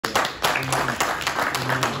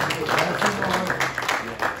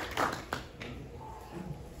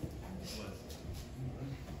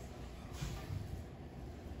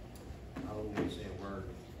don't need to say a word.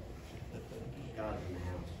 God's in the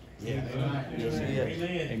house. Yes.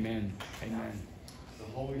 Amen. Amen. Amen. The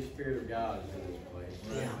Holy Spirit of God is in this place.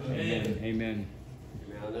 Yeah. Amen. Amen. I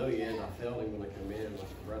mean, I know he is. I felt him when I come in, like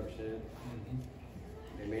the brother said.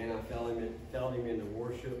 Amen. I felt him in the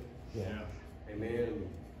worship. Yeah. Amen.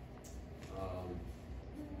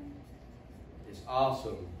 It's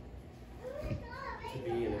awesome to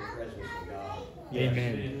be in the presence of God.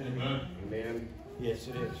 Amen. Amen. Yes,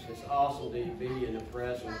 it is. It's awesome to be in the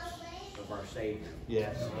presence of our Savior.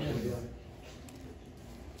 Yes.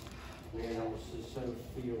 Man, I was just so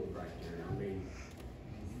filled right there. I mean,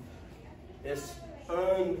 it's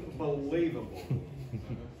unbelievable.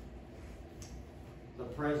 The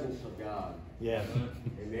presence of God. Yes.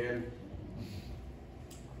 Amen.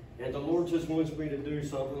 And the Lord just wants me to do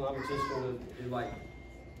something. I was just going to do like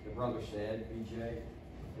the brother said, BJ.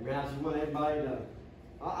 Amen. I just want everybody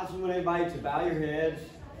to bow your heads.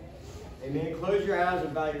 Amen. Close your eyes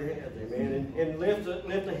and bow your heads. Amen. And lift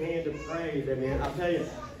a hand of praise. Amen. I tell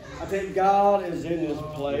you, God is in this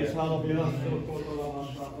place. Hallelujah.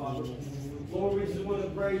 Lord, we just want to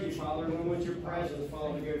praise you, Father. We want your presence,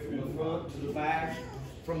 Father, to go from the front to the back,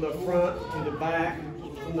 from the front to the back,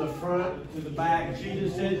 from the front to the back.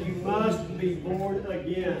 Jesus said, you must be born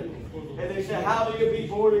again. And they said, how do you be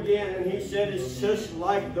born again? And he said, it's just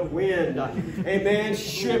like the wind. Amen.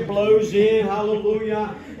 It blows in,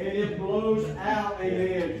 hallelujah, and it blows out.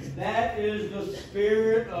 Amen. That is the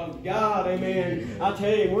Spirit of God. Amen. I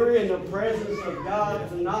tell you, we're in the presence of God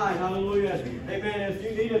tonight. Hallelujah. Amen. If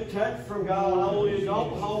you need a touch from God, hallelujah,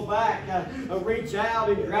 don't hold back. Reach out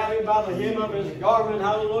and grab him by the hem of his garment.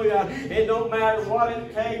 Hallelujah. It don't matter what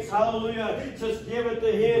it takes. Hallelujah. Just give it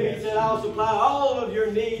to him. He said, I'll supply all of your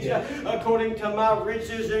needs according to my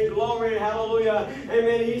riches and glory. Hallelujah.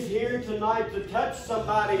 Amen. He's here tonight to touch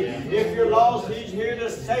somebody. If you're lost, he's here to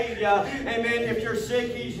save you. Amen. If you're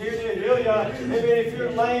sick, he's here to heal you. Amen. If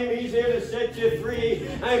you're lame, he's here to set you free.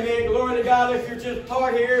 Amen. Glory to God. If you're just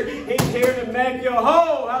part here, he's here to make you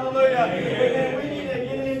whole. Hallelujah. Amen. We need to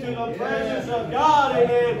get into the presence of God.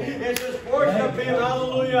 Amen. And just worship him.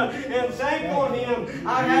 Hallelujah. And thank on him.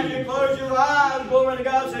 I have you close your eyes. Glory to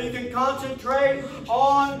God. So you can concentrate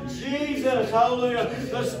on Jesus. Hallelujah.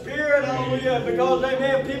 The Spirit. Hallelujah. Because,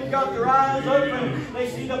 amen, people got their eyes open. They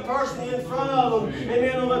see the person in front of them.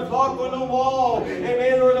 Amen. Or the clock on the wall.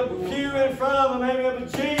 Amen. Or the pew in front of them. Amen.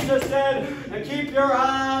 But Jesus said, keep your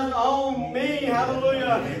eyes on me.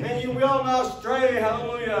 Hallelujah. And you will not stray.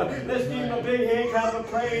 Hallelujah. Let's give him a big hand clap of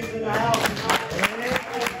praise in the house. Amen.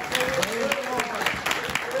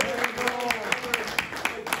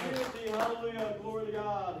 Hallelujah. Glory to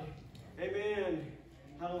God. Amen.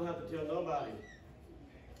 I don't have to tell nobody.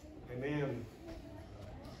 Amen.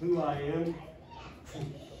 Who I am.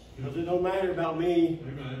 Because it don't matter about me.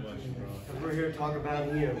 Because we're here to talk about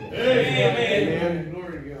him. Amen. Amen.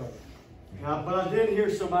 Glory to God. But I did hear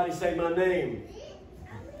somebody say my name.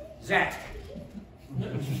 Zach.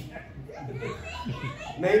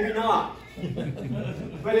 Maybe not.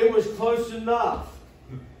 But it was close enough.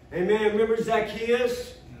 Amen. Remember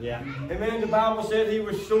Zacchaeus? Yeah. Amen. The Bible said he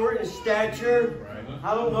was short in stature.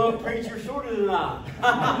 I don't know if preacher's shorter than I.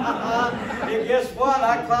 And guess what?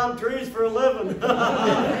 I climb trees for a living.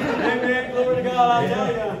 Amen. Glory to God. I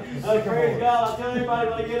tell you. Praise God. I tell anybody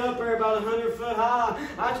when I get up there about 100 foot high,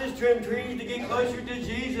 I just trim trees to get closer to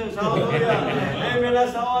Jesus. Hallelujah. Amen.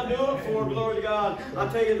 That's all I do it for. Glory to God. I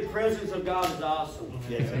tell you, the presence of God is awesome.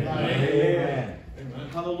 Yes. Amen.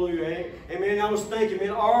 Hallelujah. Amen. I was thinking, man,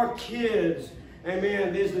 our kids.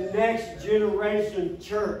 Amen. There's the next generation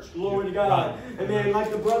church. Glory to God. Amen. Like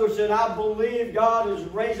the brother said, I believe God is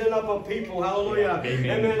raising up a people. Hallelujah.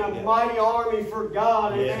 Amen. A mighty army for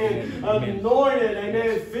God. Amen. Anointed.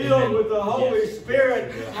 Amen. Filled with the Holy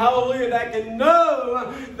Spirit. Hallelujah. That can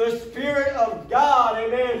know the Spirit of God.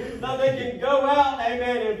 Amen. That they can go out.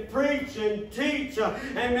 Amen. And preach and teach.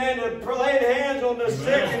 Amen. And lay hands on the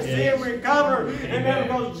sick and see them recover. Amen.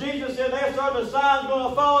 Because Jesus said, that's are the signs going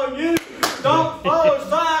to follow you. Don't follow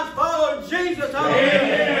signs, follow Jesus.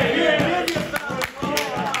 Hallelujah. Give your signs, follow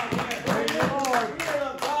God. Praise the Lord. You're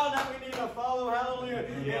the God that we need to follow. Hallelujah.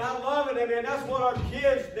 And I love it. Amen. That's what our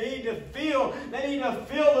kids need to feel. They need to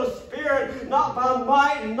feel the Spirit, not by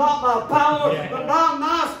might and not by power, but by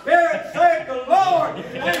my Spirit, saith the Lord.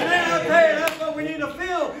 Amen. I tell you, that's what we need to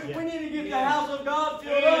feel. We need to get the house of God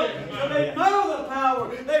filled up so they know the power.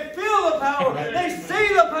 They feel the power. They see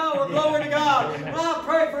the power. Glory to God. When I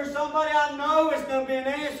pray for somebody, I know it's going to be an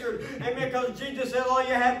answer. Amen. Because Because Jesus said all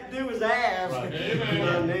you have to do is ask. Right. In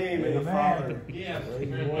my name and the Father. Yes.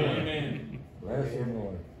 Amen. Bless him,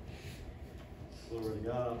 Lord. Glory to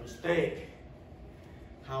God. Just think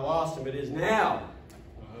how awesome it is now.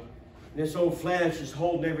 This old flesh is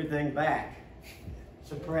holding everything back,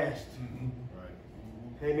 suppressed.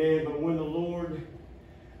 Amen. But when the Lord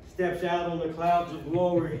steps out on the clouds of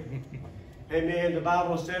glory, amen, the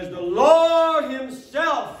Bible says the Lord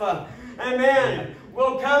himself, amen,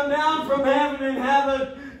 will come down from heaven and have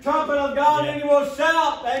a trumpet of God, and he will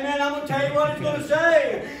shout. Amen. I'm going to tell you what he's going to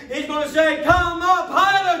say. He's going to say, come up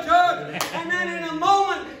higher, church. And then in a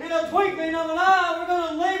moment, in a twinkling of an eye, we're going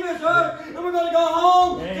to leave this earth and we're going to go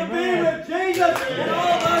home to be with Jesus. And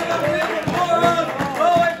all those that live before us,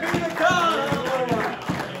 glory be to God.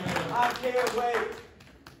 I can't wait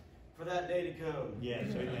for that day to come.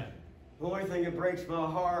 Yes, amen. The only thing that breaks my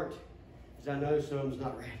heart is I know some's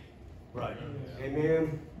not ready. Right.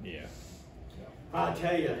 Amen. Yeah. I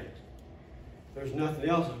tell you, there's nothing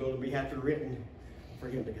else that's going to be after written for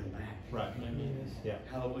him to come back. Right. Yeah.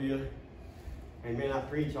 Hallelujah. Amen. I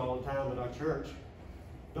preach all the time at our church.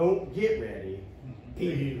 Don't get ready.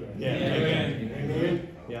 Be ready. Yeah. Amen.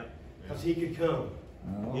 Amen. Yeah. Because he could come.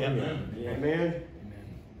 Oh, Yeah. Amen.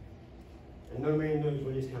 And no man knows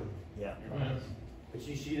when he's coming. Yeah. But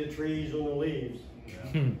you see the trees on the leaves.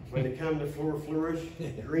 When they come to flourish,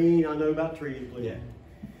 green, I know about trees, please. Yeah.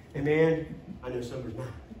 Amen. I know summer's not.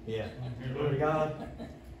 Yeah. Glory to God.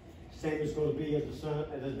 Same is going to be at the sun,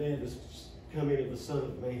 at the day of the coming of the Son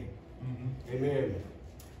of Man. Amen.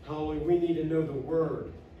 Hallelujah. We need to know the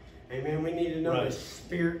Word. Amen. We need to know the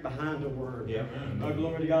Spirit behind the Word. Yeah. Oh,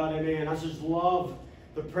 glory to God. Amen. I just love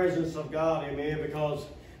the presence of God. Amen. Because,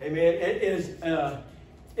 amen, it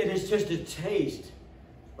is just a taste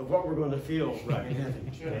of what we're going to feel in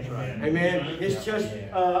heaven. That's right. Amen. It's just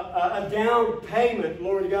a down payment,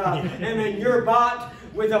 glory to God. Amen. You're bought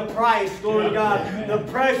with a price, glory to God. The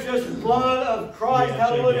precious blood of Christ,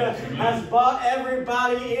 hallelujah, has bought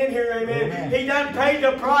everybody in here, amen. He done paid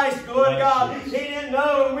the price, glory to God. He didn't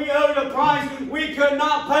know we owed a price we could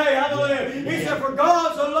not pay, hallelujah. He said, for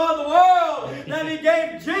God so loved the world that he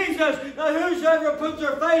gave Jesus, that whosoever puts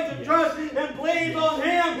their faith and trust and believes on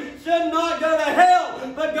him should not go to hell,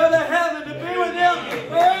 but go to heaven to be with him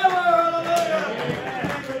forever, hallelujah.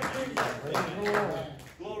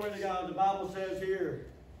 Glory to God. The Bible says here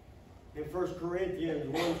in 1 Corinthians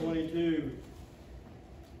 1:22,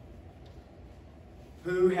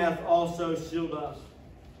 who hath also sealed us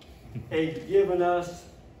and given us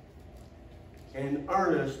an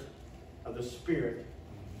earnest of the Spirit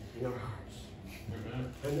in our hearts.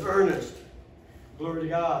 An earnest. Glory to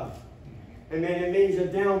God. Amen. It means a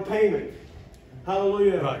down payment.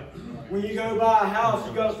 Hallelujah. Right. When you go buy a house,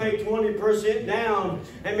 you got to pay 20% down,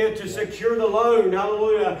 amen, to secure the loan.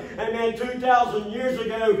 Hallelujah. Amen. 2,000 years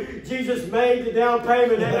ago, Jesus made the down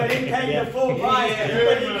payment. Amen. He paid the full price.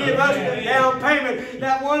 But he gave us the down payment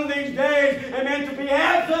that one of these days, amen, to be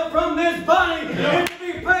absent from this body and to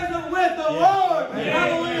be present with the Lord.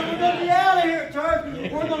 Hallelujah. We're going to be out of here,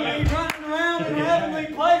 church. We're going to be running around in heavenly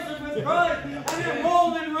places with Christ. And then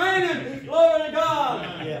rolling and raining. Glory to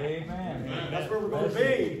God. Amen. That's where we're going to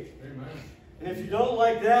be. And if you don't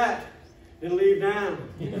like that, then leave now.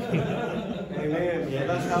 Amen. Yeah,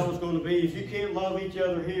 that's how it's going to be. If you can't love each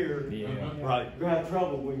other here, Right. you're going to have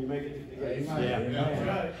trouble when you make it to the gates.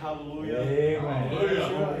 Yeah. Hallelujah. Amen.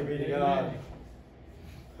 Glory be to God.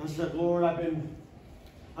 I said, Lord, I've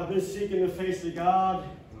been seeking the face of God,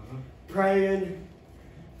 praying,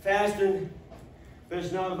 fasting. But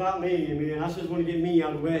it's not about me. Amen. I just want to get me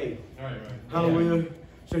out of the way. Hallelujah.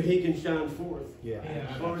 So he can shine forth. Yeah.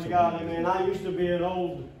 Glory to God. Amen. I used to be an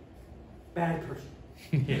old bad person.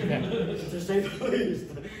 To say the least.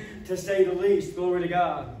 To say the least. Glory to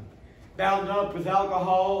God. Bound up with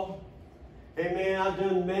alcohol. Amen. I've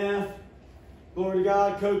done meth. Glory to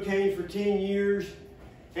God. Cocaine for 10 years.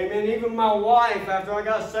 Amen. Even my wife, after I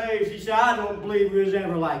got saved, she said, I don't believe we was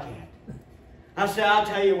ever like that. I said, I'll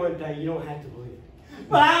tell you one day, you don't have to believe it.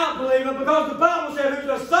 But I don't believe it because the Bible said, who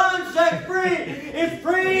the Son set free is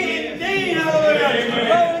free indeed. Hallelujah.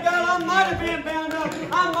 Glory to God. I might have been bound up.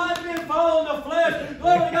 I might have been following the flesh.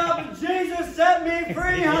 Glory to God. But Jesus set me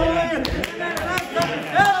free. Hallelujah. And that's something to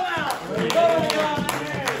tell about. Glory to God.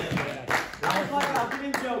 Amen. I was like, I've been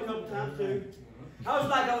in jail a couple times too. I was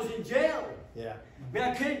like I was in jail. Yeah. Man,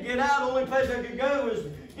 I couldn't get out. The only place I could go was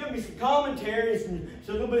give me some commentaries and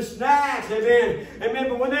some little bit of snacks. Amen. Amen.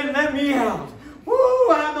 But when they let me out, woo,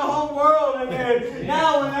 I have the whole world, amen.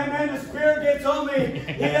 Now, when amen, the Spirit gets on me,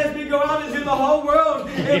 he lets me go out into the whole world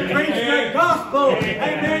and preach the gospel.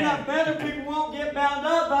 Amen. That better people won't get get bound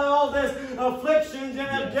up by all this afflictions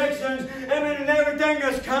and addictions, amen, and everything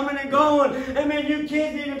that's coming and going. Amen. You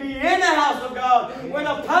kids need to be in the house of God where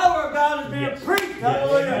the power of God is being preached.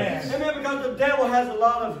 Hallelujah. Amen. Because the devil has a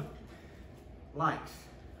lot of likes.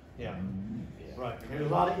 Yeah. Right. And a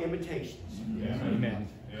lot of imitations. Yeah. Amen.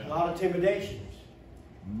 A lot of intimidations.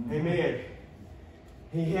 Amen.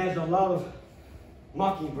 He has a lot of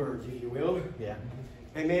mockingbirds, if you will. Yeah.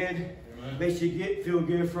 Amen. Makes you feel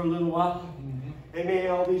good for a little while. Amen.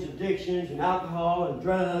 All these addictions and alcohol and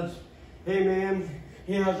drugs. Amen.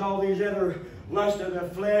 He has all these other lust of the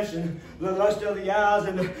flesh and the lust of the eyes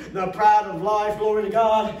and the pride of life. Glory to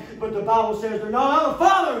God. But the Bible says they're not of the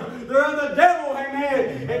Father. They're of the devil.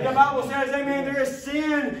 Amen. And the Bible says, amen, there is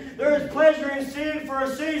sin. There is pleasure in sin for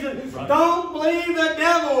a season. Right. Don't believe the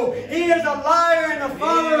devil. He is a liar and the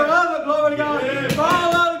father of it. Glory to God.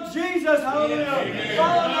 Follow Jesus. Hallelujah.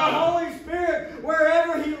 Follow the Holy Spirit.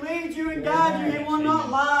 Wherever He leads you and guides you, He will not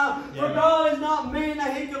lie. For God is not man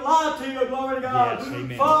that He can lie to you. Glory to God. Yes,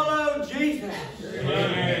 amen. Follow Jesus.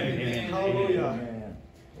 Amen. Hallelujah.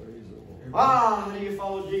 How do you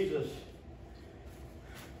follow Jesus?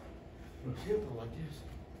 Simple like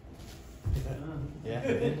this. Yeah.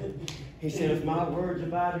 He said, if my words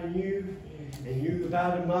abide in you, and you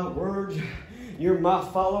abide in my words, you're my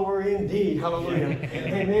follower indeed. Hallelujah.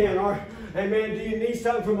 Amen. Amen. Do you need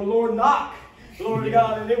something from the Lord? Knock. Glory to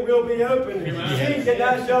God, and it will be open. Seek and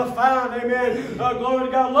thou shalt find. Amen. Glory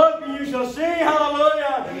to God. Look and you shall see.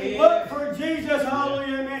 Hallelujah. Look for Jesus.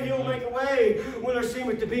 Hallelujah. Amen. He'll make a way when there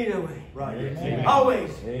seemeth to be no way. Right. Amen.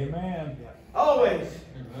 Always. Amen. Always.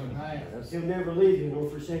 He'll never leave you nor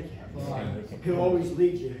forsake you. He'll always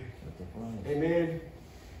lead you. Amen.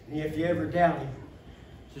 And if you ever doubt Him,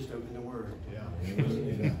 just open the Word. Yeah.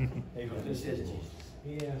 Because it says Jesus.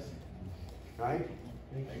 Yes. Right?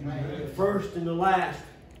 The first and the last.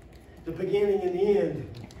 The beginning and the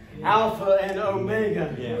end. Alpha and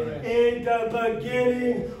Omega. Yeah. In the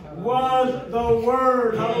beginning was the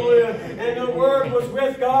Word. Hallelujah. And the Word was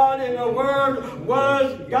with God, and the Word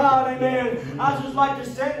was God. Amen. I just like to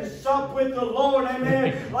sit and sup with the Lord.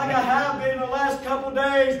 Amen. Like I have been the last couple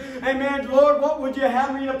days. Amen. Lord, what would you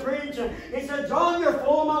have me to preach? He said, John, you're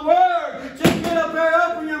full of my Word. Just get up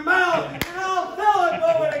there, open your mouth, and I'll fill it.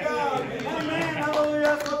 Glory to God. Amen. Hallelujah.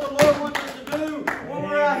 That's what the Lord wants us to do when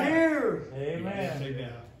we're out here. Amen.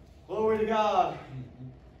 Glory to God.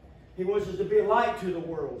 He wants us to be a light to the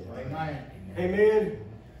world. Amen. Amen.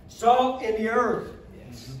 Salt in the earth.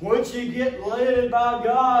 Once you get led by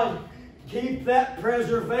God, keep that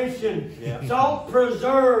preservation. Yeah. Salt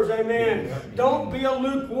preserves. Amen. Don't be a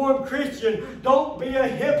lukewarm Christian. Don't be a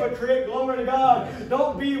hypocrite. Glory to God.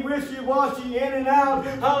 Don't be wishy-washy in and out.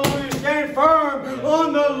 Hallelujah. Stand firm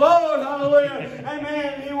on the Lord. Hallelujah.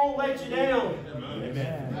 Amen. He won't let you down.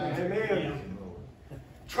 Amen. Amen.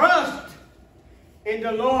 Trust in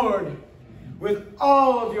the Lord with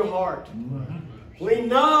all of your heart. Lean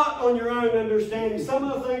not on your own understanding. Some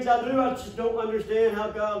of the things I do, I just don't understand how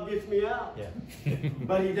God gets me out. Yeah.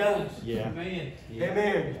 But He does. Yeah. Amen.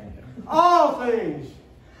 Amen. All things.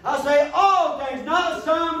 I say all things. Not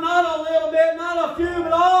some, not a little bit, not a few,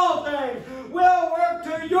 but all things will work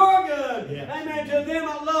to your good. Yeah. Amen. To them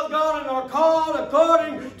that love God and are called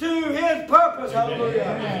according to His purpose.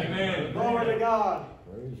 Hallelujah. Amen. Glory to God.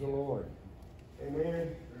 Praise the Lord.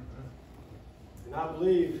 Amen. And I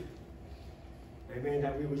believe, amen,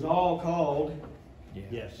 that we was all called.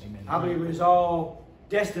 Yes. Amen. I believe we was all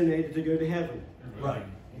destined to go to heaven. Right.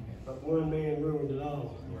 But one man ruined it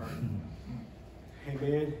all.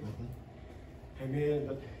 Amen. Amen.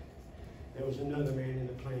 But there was another man in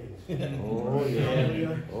the plans. Oh, yeah.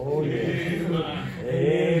 Hallelujah. Oh, yeah.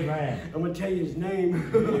 Amen. I'm going to tell you his name.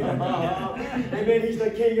 Amen. He's the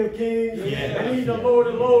King of Kings. Yeah. And He's the Lord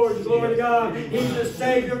of Lords. Glory to God. He's the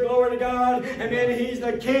Savior. Glory to God. Amen. He's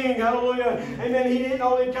the King. Hallelujah. Amen. He didn't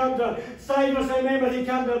only come to save us. Amen. But He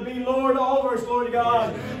come to be Lord over us. Glory to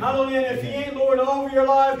God. Hallelujah. And if He ain't Lord over your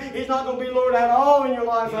life, He's not going to be Lord at all in your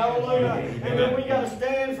life. Hallelujah. Amen. We got to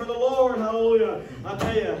stand for the Lord. Hallelujah. I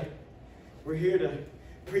tell you, we're here to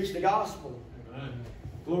preach the gospel.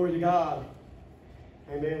 Glory to God.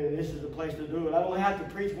 Amen. And this is the place to do it. I don't have to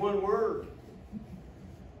preach one word.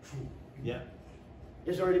 Yeah.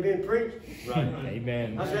 It's already been preached. Right.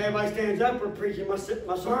 Amen. I say everybody stands up for preaching my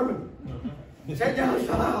sermon. Sit down,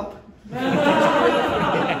 shut up.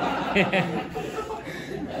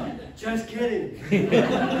 Just kidding.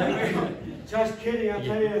 Amen. Just kidding, I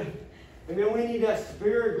tell you. And then we need that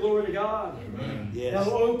Spirit, glory to God. Yes.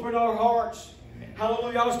 That'll open our hearts.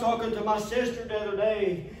 Hallelujah. I was talking to my sister the other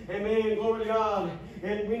day. Amen. Glory to God.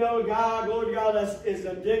 And we know God, glory to God, is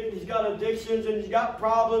addicted. He's got addictions and he's got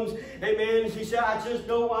problems. Amen. She said, I just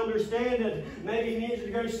don't understand it. Maybe he needs to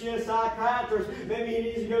go see a psychiatrist. Maybe he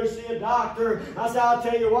needs to go see a doctor. I said, I'll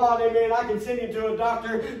tell you what, amen, I can send him to a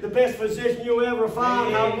doctor, the best physician you'll ever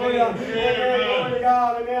find. Hallelujah. Amen. Glory to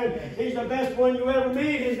God. Amen. He's the best one you ever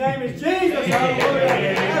meet. His name is Jesus.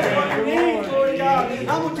 Hallelujah. That's what you need. Glory to God.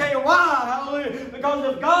 I'm going to tell you why. Hallelujah.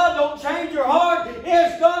 Because if God don't change your heart,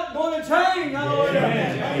 it's not going to change. Hallelujah.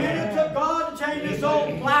 Amen. It took God to change this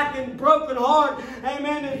old black and broken heart.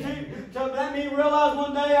 Amen. To let me realize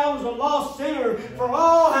one day I was a lost sinner. For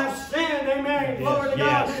all have sinned. Amen. Glory to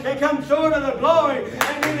God. And come short of the glory.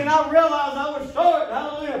 Amen. And I realized I was short.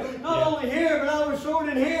 Hallelujah. Not only here, but I was short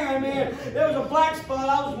in here. Amen. There was a black spot.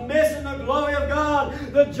 I was missing the glory of God.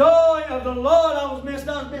 The joy of the Lord I was missing.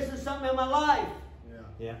 I was missing something in my life.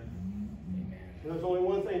 Yeah. And there's only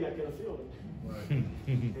one thing that could have filled it.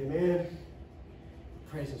 Amen.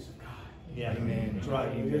 Presence of God. Yeah. Amen. That's right.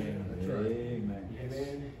 Amen. That's right. Amen.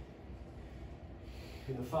 Amen.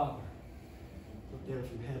 And the Father looked down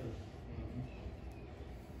from heaven.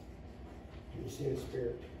 And He sent His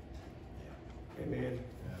Spirit. Amen.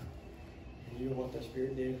 And you know what that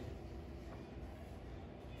Spirit did?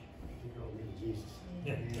 He brought me to Jesus.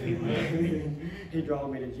 Yeah. He brought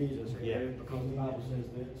me to Jesus. Amen. Yeah. Because the Bible says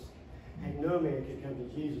this. And no man can come to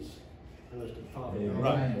Jesus unless the Father.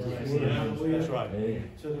 Right. Hallelujah. That's right.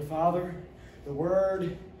 So the Father, the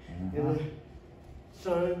Word, and the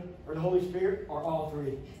Son, or the Holy Spirit, are all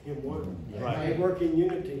three in one. Right. They work in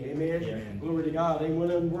unity. Amen. Yeah. Glory to God. They one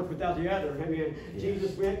of them work without the other. Amen. Yes.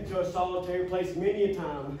 Jesus went into a solitary place many a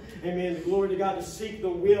time. Amen. Glory to God, to seek the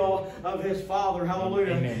will of His Father.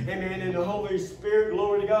 Hallelujah. Amen. Amen. And the Holy Spirit,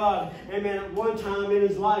 glory to God. Amen. At one time in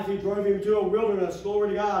His life, He drove Him to a wilderness. Glory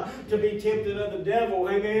to God. To be tempted of the devil.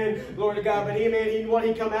 Amen. Glory to God. But Amen. When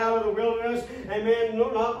He come out of the wilderness, amen,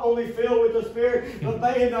 not only filled with the Spirit, but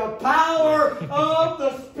by the power of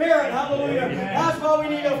the Spirit. Hallelujah. That's why we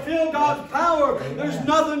need to feel God's power. There's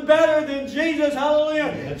nothing better than Jesus.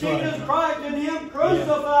 Hallelujah. That's Jesus right. Christ and Him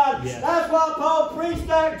crucified. Yeah. That's why Paul preached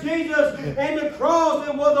that Jesus and the cross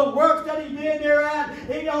and the works that He did thereat.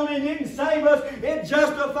 He only didn't save us. It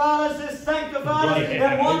justified us. It sanctified us.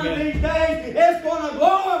 And one of these days, it's going to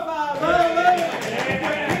glorify us. Hallelujah.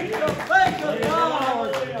 Keep the faith of God.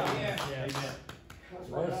 Hallelujah. That's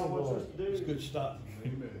what God wants us to do. It's good stuff.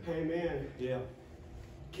 Amen. Yeah.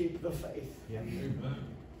 Keep the faith. Yeah.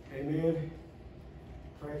 Amen.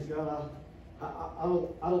 Praise God. I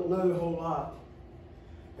don't know a whole lot.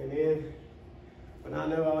 Amen. But I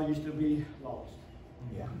know I used to be lost.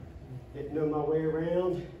 Yeah. Didn't know my way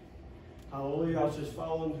around. Hallelujah. I was just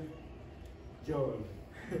following John.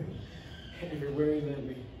 Everywhere he led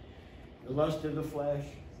me. The lust of the flesh.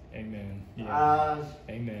 Amen. Eyes.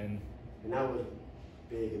 Amen. And I was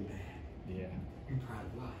big and bad. Yeah. Pride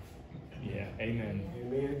of life. Yeah. Amen.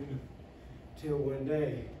 Amen. Till one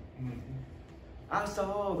day, I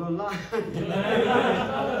saw the light.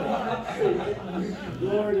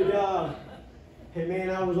 Glory to God. Amen.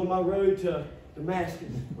 I was on my road to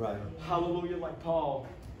Damascus. Right. Hallelujah, like Paul.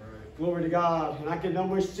 Glory to God. And I could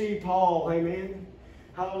almost see Paul. Amen.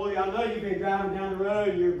 Hallelujah. I know you've been driving down the road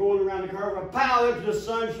and you're going around the curve and pow, it's the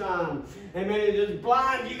sunshine. Amen. It just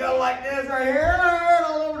blinds. You go like this right here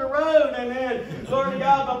all over the road. Amen. Glory to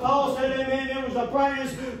God. But Paul said, amen, it was the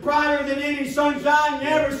brightest, brighter than any sunshine you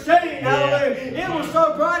ever seen. Hallelujah. It was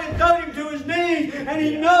so bright it towed him to his knees. And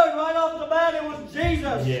he knew right off the bat it was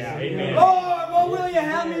Jesus. Yeah. Amen. Lord, what will you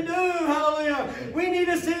have me do? Hallelujah. We need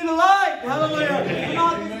to see the light. Hallelujah.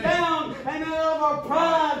 Knock us down. Amen. Out of our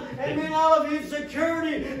pride. Amen. Out of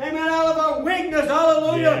insecurity. Amen. Out of our weakness.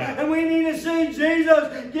 Hallelujah. Yeah. And we need to see Jesus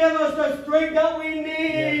give us the strength that we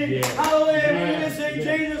need. Yeah. Hallelujah. We need to see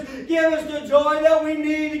Jesus give us the joy that we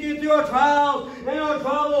need to get through our trials and our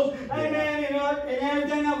troubles. Amen. And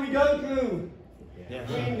everything that we go through. Yeah.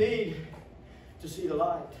 We need to see the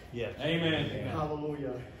light. Yes. Amen.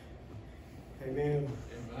 Hallelujah. Amen.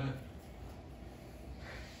 Amen.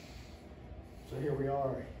 So here we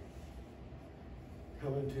are,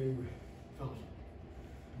 coming to fellowship.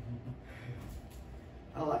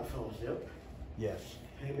 I like fellowship. Yes.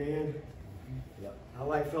 Amen. Yep. I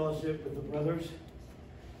like fellowship with the brothers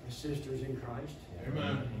and sisters in Christ.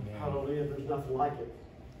 Amen. Hallelujah. There's nothing like it.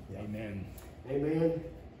 Amen. Amen.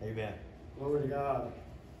 Amen. Glory to God.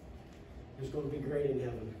 It's going to be great in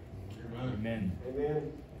heaven. Amen.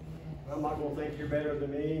 Amen. I'm not going to think you're better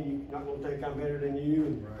than me, and you're not going to think I'm better than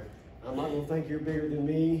you. Right. I'm not going to think you're bigger than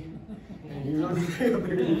me, and you're not going to think I'm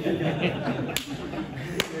bigger than you.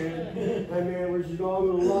 Amen. We're just all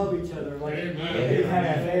going to love each other like Amen. a big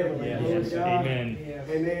happy family. Yes. Glory to God. Amen.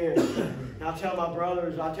 Amen. And I tell my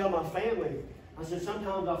brothers, I tell my family, I said,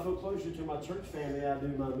 sometimes I feel closer to my church family than I do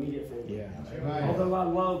my immediate family. Yeah. Although I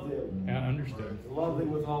love them. I understood. I love them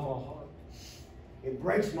with all my heart. It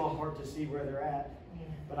breaks my heart to see where they're at.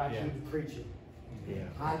 But I keep preaching. Yeah.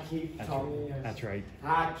 I keep talking. That's right.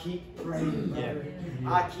 I keep praying, brother.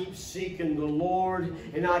 I keep seeking the Lord,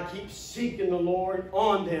 and I keep seeking the Lord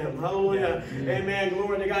on them. Hallelujah. Amen.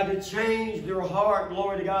 Glory to God, to change their heart.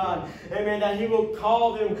 Glory to God. Amen. That He will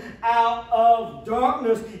call them out of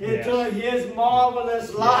darkness into His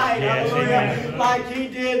marvelous light. Hallelujah. Amen. Like He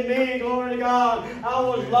did me. Glory to God. I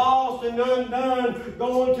was lost and undone,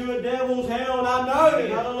 going to a devil's hell, and I know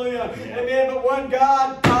it. Hallelujah. Amen. But when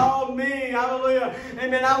God called me, hallelujah.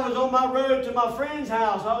 Amen. I was on my road to my friend's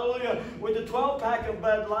house, hallelujah, with a 12-pack of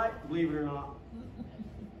Bud Light, believe it or not.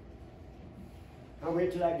 I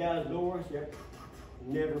went to that guy's door, said,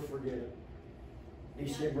 never forget it.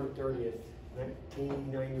 December 30th,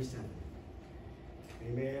 1997.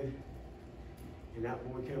 Amen. And that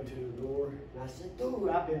boy came to the door, and I said, dude,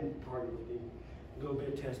 I've been partying with him. A little bit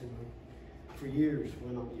of testimony. For years,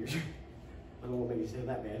 well, not years. I don't want to make you sound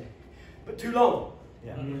that bad. But too long.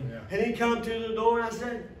 Yeah. And he come to the door and I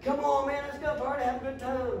said, come on, man, let's go party, have a good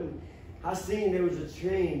time. And I seen there was a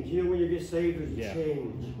change. You know, when you get saved, there's a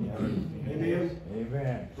change. Amen.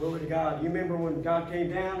 Amen. Glory to God. You remember when God came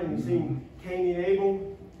down and he seen Cain and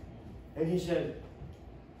Abel? And he said,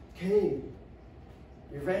 Cain,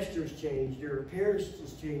 your vesture's changed. Your appearance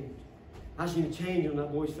has changed. I seen a change on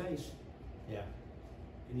that boy's face. Yeah.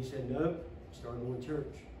 And he said, nope, started going to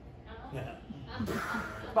church. Yeah.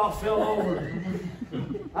 About fell over.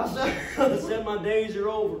 I said, my days are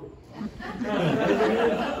over.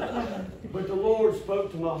 But the Lord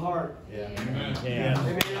spoke to my heart. Yeah. Yeah.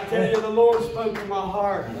 Amen. I tell you, the Lord spoke to my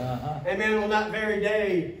heart. Amen. On that very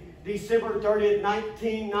day, December 30th,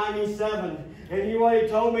 1997. And you know what He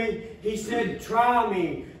told me? He said, try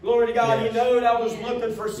me. Glory to God. He knew I was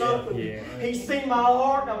looking for something. He seen my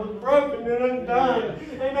heart. I was broken and undone.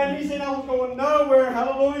 Amen. He said I was going nowhere.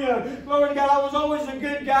 Hallelujah. Glory to God. I was always a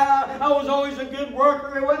good guy. I was always a good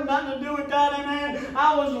worker. It wasn't nothing to do with that. Amen.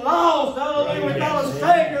 I was lost. Hallelujah. Without a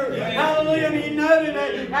Savior. Hallelujah. And He knew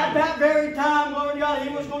that at that very time, glory to God,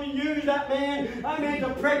 He was going to use that man. Amen. To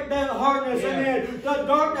break that hardness. Amen. The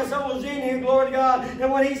darkness that was in him. Glory to God.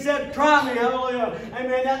 And when He said, try me. Hallelujah.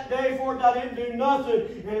 Amen. That day forth, I didn't do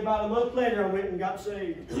nothing. And about a month later, I went and got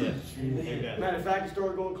saved. Yes. Matter of fact, I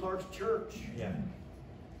started going to Clark's church. Yeah.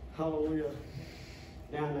 Hallelujah.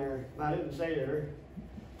 Down there. I didn't say there.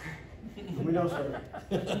 We know, sir.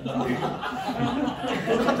 He's going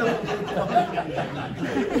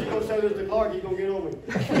to say this to Clark, he's going to get on me.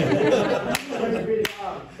 Praise be to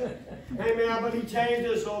God. Amen. But He changed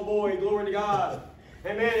this old boy. Glory to God.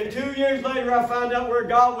 Amen. And 2 years later, I found out where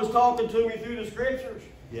God was talking to me through the Scriptures.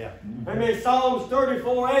 Yeah. Amen. Psalms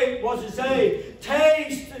 34:8. What's it say?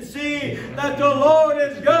 Taste and see that the Lord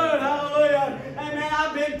is good. Hallelujah. Amen.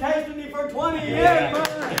 I've been tasting Him for 20 years,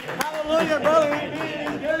 brother. Hallelujah, brother.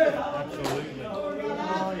 Amen. He's good. Hallelujah. Lord God, I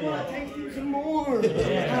want to taste Him some more.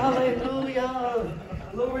 Hallelujah.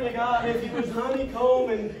 Glory to God. If He was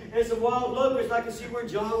honeycomb and some wild locusts, I can see where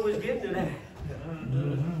John was getting it at.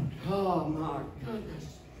 Oh, my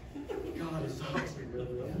goodness. God is awesome, brother.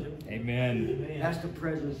 Amen. That's the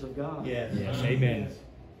presence of God. Yes. Yes. Amen.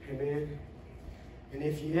 Amen. And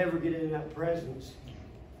if you ever get in that presence,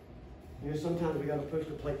 you know, sometimes we got to push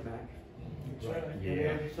the plate back. Yeah.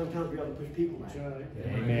 Amen. Sometimes we got to push people back.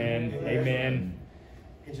 Amen. Amen.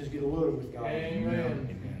 And just get alone with God.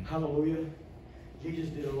 Amen. Hallelujah. Jesus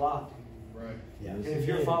did a lot. Right. Yes. And if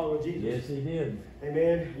you're following Jesus, Yes, He did.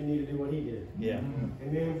 amen, you need to do what He did. Yeah.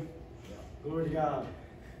 Amen. Glory to God.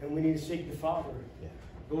 And we need to seek the Father. Yeah.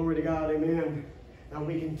 Glory to God. Amen. Now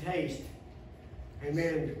we can taste.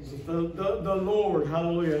 Amen. The Lord.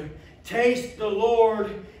 Hallelujah. Taste the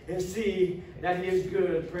Lord and see that He is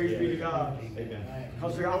good. Praise be to God. Amen.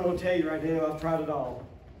 Because I'm going to tell you right now, I've tried it all.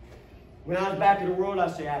 When I was back in the world, I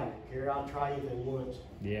say, I don't care. I'll try anything once.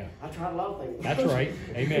 Yeah. I tried a lot of things. That's right.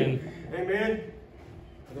 Amen. Amen.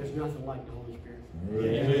 But there's nothing like the Holy Spirit.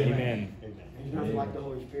 Amen. There's nothing like the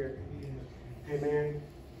Holy Spirit. Amen.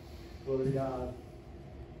 Glory to God.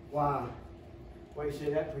 Why? Why you say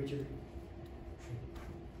that, preacher?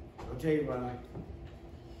 I'll tell you why.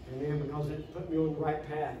 Amen. Because it put me on the right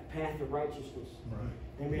path of righteousness.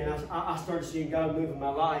 Right. Amen. I started seeing God move in my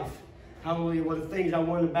life. Hallelujah. What the things I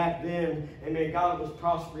wanted back then, amen, God was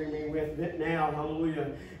prospering me with it now.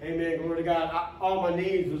 Hallelujah. Amen. Glory to God. All my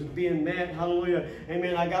needs was being met. Hallelujah.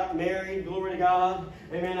 Amen. I got married. Glory to God.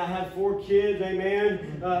 Amen. I had 4 kids.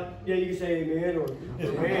 Amen. Yeah, you can say amen or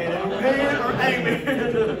man. Amen or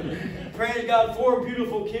amen. praise God, 4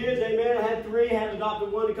 beautiful kids. Amen. I had 3, had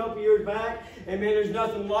adopted 1 a couple years back. Amen. There's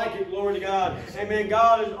nothing like it. Glory to God. Amen.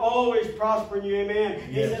 God is always prospering you. Amen.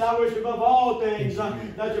 He said, I wish above all things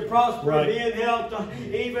that you prosper and be in health,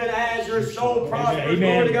 even as your soul prospers.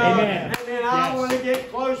 Glory to God. Amen. I want to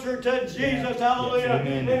get closer to Jesus. Hallelujah.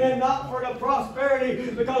 Amen. Not for the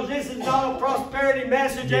prosperity, because this is not a prosperity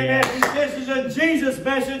message. Amen. This is a Jesus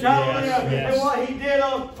message. Hallelujah. And what He did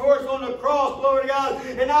for us on the cross. Glory to God.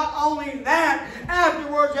 And not only that,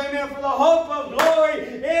 afterwards, amen, for the hope of glory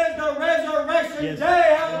is the resurrection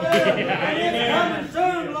day. Hallelujah. And it's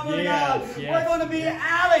coming soon. Glory to God. We're going to be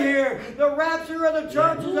out of here. The rapture of the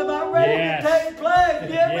church is about ready to take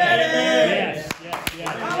place. Get ready.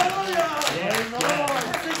 Hallelujah.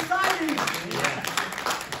 That's exciting.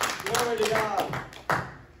 Glory to God.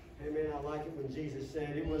 Amen. I like it when Jesus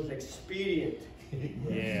said it was expedient.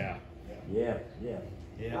 Yeah.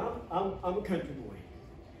 I'm a country boy.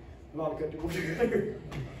 A lot of country boys.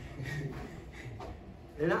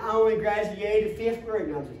 And I only graduated 5th grade.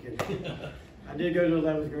 No, I'm just kidding. I did go to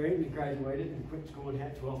 11th grade and graduated and quit school and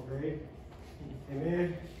had 12th grade.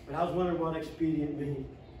 Amen. But I was wondering what expedient means.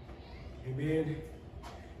 Amen.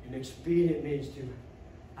 And expedient means to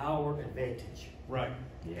our advantage. Right.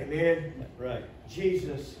 Amen. Right.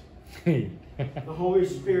 Jesus, the Holy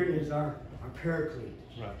Spirit is our paraclete.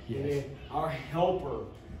 Right. Amen. Our helper.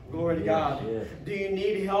 Glory to God. Do you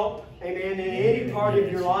need help? Amen. In any part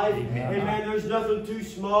of your life. Amen. There's nothing too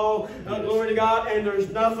small. Glory to God. And there's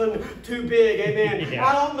nothing too big. Amen.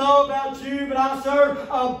 I don't know about you, but I serve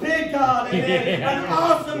a big God. Amen. An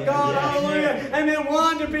awesome God. Hallelujah. Amen.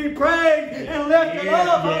 One to be praised and lifted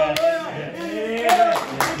up. Hallelujah.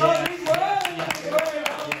 Because He's worthy to be praised.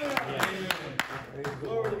 Hallelujah.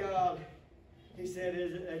 Glory to God. He said,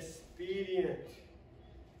 is it expedient?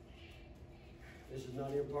 This is not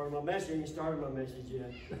even part of my message. I ain't started my message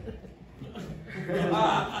yet.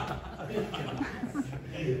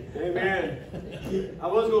 Amen. I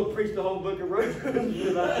was going to preach the whole book of Romans,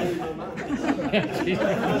 but I changed my mind.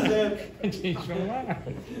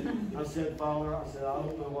 I said, Father, I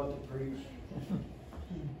don't know what to preach.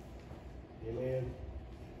 Amen.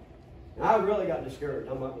 And I really got discouraged.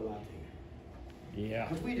 I'm not going to lie to you. Yeah.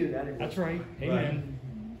 Because we do that. That's right. Amen.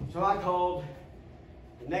 So I called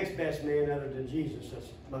the next best man other than Jesus.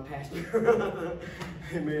 That's my pastor.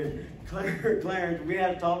 Amen. Clarence, we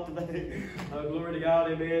had a talk today. Glory to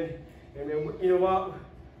God. Amen. Amen. You know what?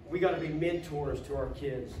 We got to be mentors to our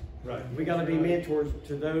kids. Right. We got to be mentors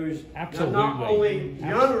to those Absolutely. not only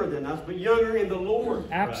younger than us, but younger in the Lord.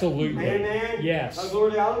 Absolutely. Amen. Yes.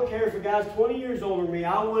 Lord, I don't care if a guy's 20 years older than me.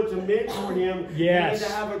 I want to mentor him. Yes.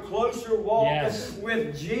 And to have a closer walk Yes.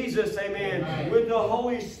 with Jesus. Amen. With the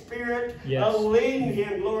Holy Spirit leading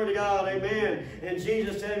him. Glory to God. Amen. And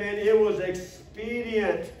Jesus said, amen, it was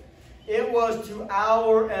expedient. It was to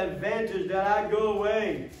our advantage that I go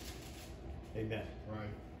away. Amen.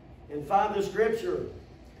 And find the scripture.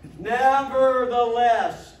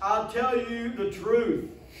 Nevertheless, I'll tell you the truth.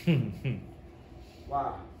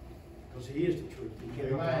 Why? Because He is the truth. He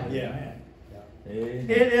can't lie. Yeah. It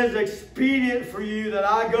is expedient for you that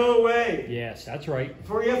I go away. Yes, that's right.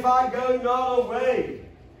 For if I go not away,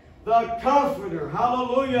 the Comforter,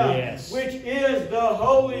 hallelujah, which is the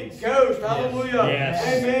Holy Ghost, hallelujah,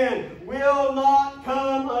 amen, will not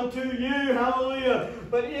come unto you, hallelujah.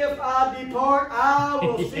 But if I depart, I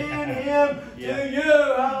will send Him to you,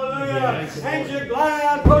 hallelujah. Ain't you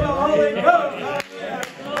glad for the Holy Ghost,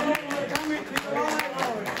 hallelujah? Come into your life,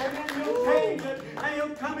 and then He'll change it, and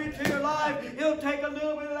He'll come into your life. He'll take a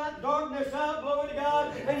little bit of that darkness out, glory to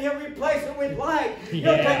God, and He'll replace it with light.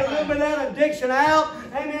 He'll take a little bit of that addiction out,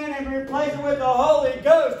 amen, and replace it with the Holy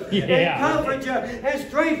Ghost, and comfort you and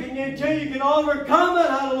strengthen you until you can overcome it,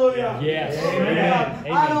 hallelujah. Yes.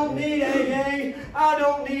 Amen. I don't need AA, I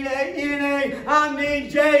don't need NA, I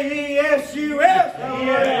need JESUS.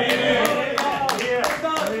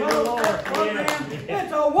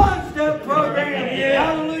 It's a one-step program.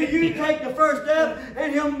 Hallelujah. You take the first step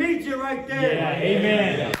and He'll meet you right there.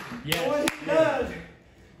 Amen. So when He does,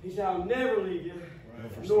 He said, I'll never leave you,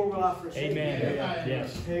 nor will I forsake you.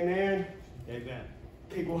 Yes. Amen. Amen.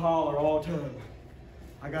 People holler all the time.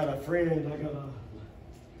 I got a friend, I ain't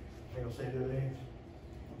gonna say their names.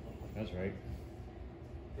 That's right.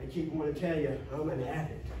 They keep wanting to tell you, I'm an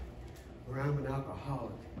addict, or I'm an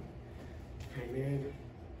alcoholic. Amen.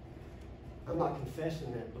 I'm not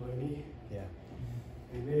confessing that, Baloney. Yeah.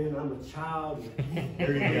 Amen. I'm a child.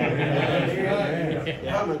 There you go.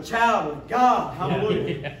 I'm a child of God.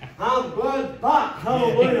 Hallelujah. I'm blood bought.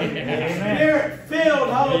 Hallelujah. Spirit filled.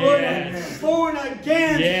 Hallelujah. Born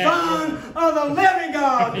again, Son of the living God.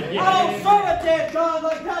 God. I don't serve a dead God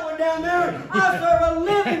like that one down there. I serve a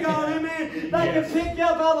living God, amen, that can pick you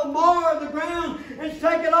up out of the mire of the ground and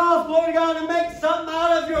take it off, glory to God, and make something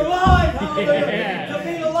out of your life, hallelujah. To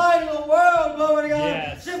be the light of the world, glory to God.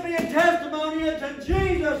 Yes. Simply a testimony to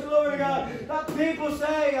Jesus, glory to God. That people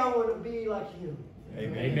say, I want to be like Him.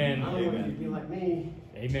 Amen. I don't want you to be like me.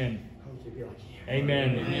 Amen. I want you to be like Him.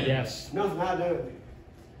 Amen. Yes. Nothing I do.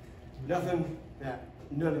 Nothing that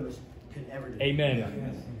none of us can ever do.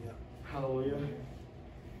 Amen. Hallelujah.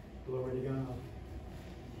 Glory to God.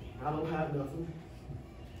 I don't have nothing.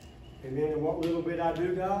 Amen. And what little bit I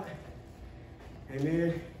do got,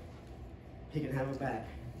 amen, He can have it back.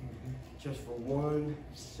 Just for 1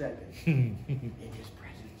 second in His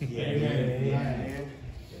presence. Yeah. Amen.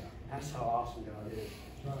 That's how awesome God is.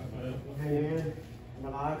 Amen. And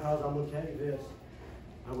because I'm going to tell you this,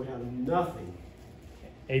 I would have nothing.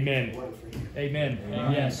 Amen. Amen.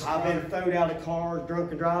 Yes. I've been thrown out of cars,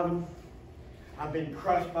 drunk and driving. I've been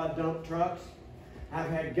crushed by dump trucks. I've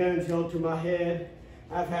had guns held to my head.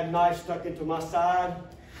 I've had knives stuck into my side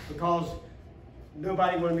because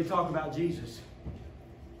nobody wanted me to talk about Jesus.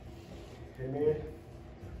 Amen.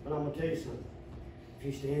 But I'm going to tell you something. If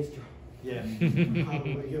you stand strong,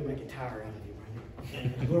 hallelujah, He'll make a tire out of you.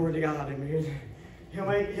 Right? Glory to God, amen.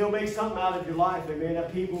 He'll make something out of your life, amen,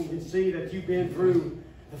 that people can see that you've been through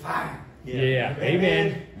the fire. Yeah.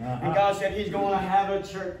 Amen. And God said He's going to have a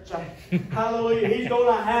church. Hallelujah. He's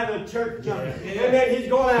going to have a church. Amen. He's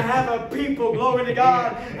going to have a people, glory to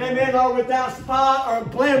God. Amen. Are without spot or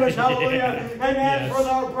blemish. Hallelujah. Amen. Yes. For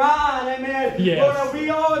our bride. Amen. Yes. Lord,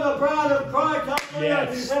 we are the bride of Christ. Hallelujah.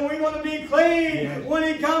 Yes. And we're going to be clean when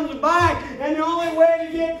He comes back. And the only way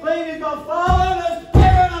to get clean is to follow the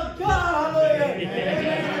Spirit of God. Hallelujah.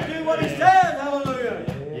 Amen. To do what He says. Hallelujah.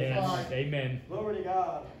 Yes. Amen. Glory to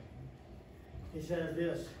God. He says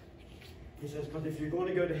this. He says, because if you're going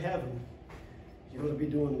to go to heaven, you're going to be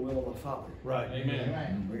doing the will of my Father. Right.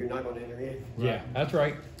 Amen. Or you're not going to enter in. Yeah, that's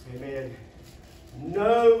right. Amen.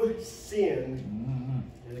 No sin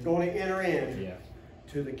is going to enter in Yeah.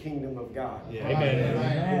 to the kingdom of God. Yeah. Amen.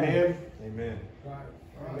 Amen. Amen.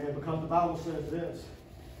 Amen. Because the Bible says this.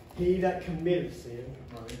 He that committeth sin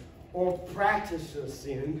or practices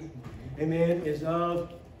sin, amen, is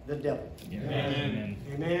of the devil. Yeah. Amen.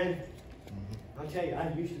 Amen. I tell you,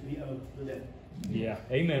 I used to be of the devil. Yeah.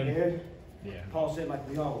 Amen. Amen. Yeah. Paul said, like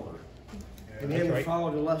we all are. Amen. That's We right. follow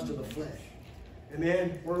the lust of the flesh.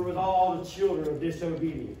 Amen. We're with all the children of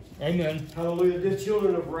disobedience. Amen. Hallelujah. The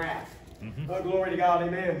children of wrath. Oh, glory to God.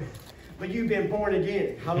 Amen. But you've been born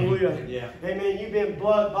again. Hallelujah. Yeah. Amen. You've been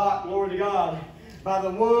blood bought, glory to God, by the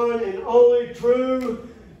one and only true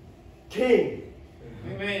King.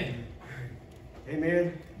 Amen.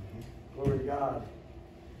 Amen. Glory to God.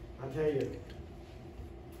 I tell you,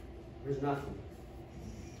 there's nothing.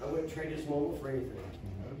 I wouldn't trade this moment for anything.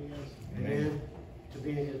 Amen. To be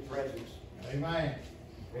in His presence. Amen.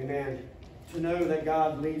 Amen. To know that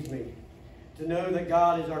God leads me. To know that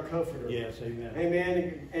God is our comforter. Yes, amen.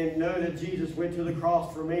 Amen. And know that Jesus went to the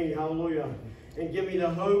cross for me. Hallelujah. And give me the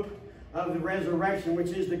hope of the resurrection, which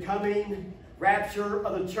is the coming rapture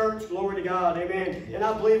of the church. Glory to God. Amen. And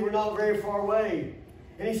I believe we're not very far away.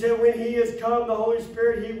 And He said, when He has come, the Holy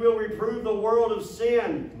Spirit, He will reprove the world of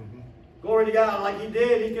sin. Glory to God. Like He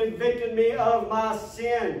did, He convicted me of my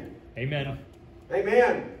sin. Amen.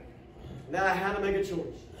 Amen. Now I had to make a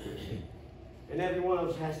choice. And every one of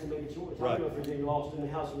us has to make a choice. I Right. don't know if you're getting lost in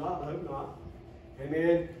the house or not. I hope not.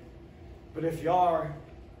 Amen. But if you are,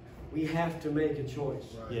 we have to make a choice.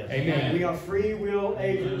 Yes. Amen. We are free will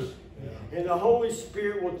agents. And the Holy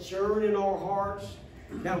Spirit will churn in our hearts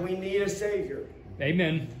that we need a Savior.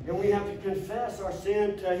 Amen. And we have to confess our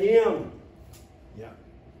sin to Him. Yeah.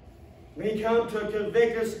 We come to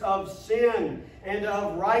convict us of sin and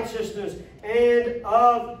of righteousness and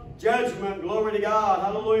of judgment. Glory to God.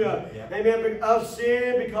 Hallelujah. Yeah. Amen. Of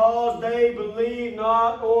sin because they believe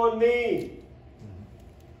not on me.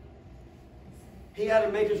 He had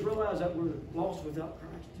to make us realize that we're lost without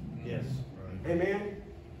Christ. Yes. Amen.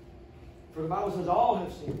 For the Bible says all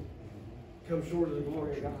have sinned, come short of the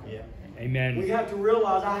glory of God. Yeah. Amen. We have to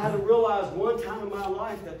realize, I had to realize one time in my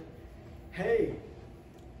life that, hey,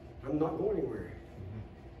 I'm not going anywhere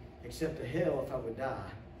except to hell if I would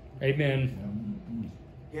die. Amen.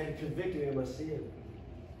 He had to convict me of my sin.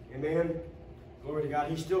 Amen. Glory to God.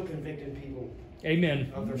 He's still convicting people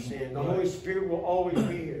Amen. of their sin. The Holy Spirit will always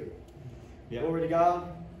be here. Yeah. Glory to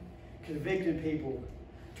God. Convicting people.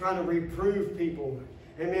 Trying to reprove people.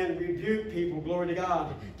 Amen. Rebuke people. Glory to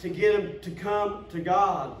God. To get them to come to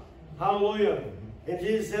God. Hallelujah. And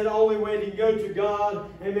Jesus said the only way to go to God,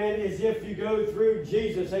 amen, is if you go through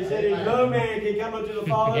Jesus. They said, Amen. no man can come unto the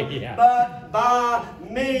Father Yeah. but by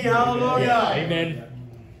me. Hallelujah. Amen.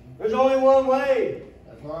 There's only one way.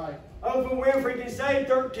 That's right. Oprah Winfrey can say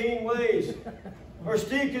 13 ways. Or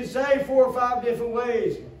Steve can say 4 or 5 different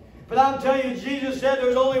ways. But I'm telling you, Jesus said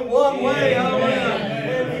there's only one way. Hallelujah.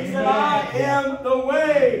 And He said, I am the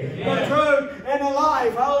way, the truth, and the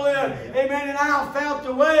life. Hallelujah. Amen. And I found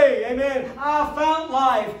the way. Amen. I found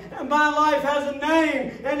life. And my life has a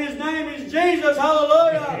name. And His name is Jesus.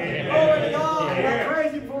 Hallelujah. Glory to God. And I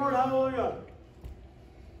praise Him for it. Hallelujah.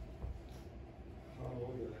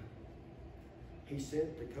 Hallelujah. He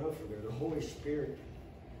sent the Comforter, the Holy Spirit.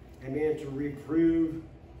 Amen. To reprove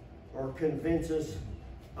or convince us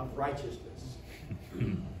of righteousness.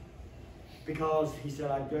 Because He said,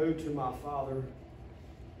 I go to my Father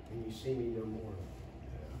and you see me no more.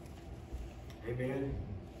 Amen.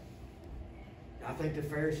 I think the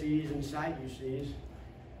Pharisees and Sadducees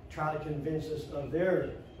try to convince us of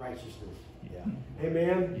their righteousness. Yeah.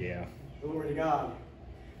 Amen. Yeah. Glory to God.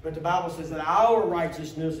 But the Bible says that our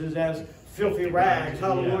righteousness is as filthy rags.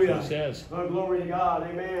 Hallelujah. Yeah, it says. Oh, glory to God.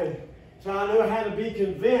 Amen. So I know how to be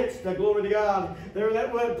convinced that, glory to God,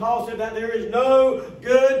 that what Paul said, that there is no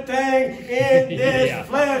good thing in this Yeah.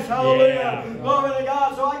 flesh. Hallelujah. Yeah. Glory to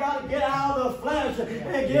God. So I got to get out of the flesh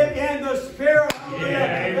and get in the Spirit. Hallelujah.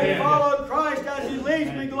 Yeah, And amen. follow Christ as He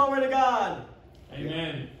leads me. Glory to God.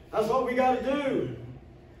 Amen. That's what we got to do.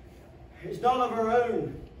 It's not of our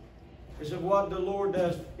own. It's of what the Lord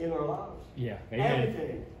does in our lives. Yeah. Amen.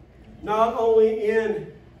 Everything. Not only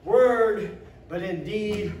in word, but in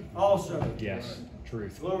deed also. Yes.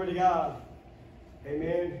 Truth. Glory to God.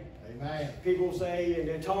 Amen. Amen. People say and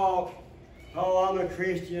they talk, oh, I'm a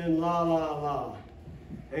Christian, la, la, la.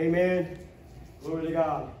 Amen. Glory to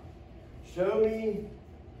God. Show me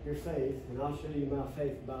your faith, and I'll show you my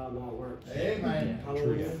faith by my works. Amen. Yeah.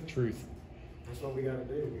 Hallelujah. Truth. Truth. That's what we got to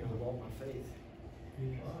do. We got to walk by faith.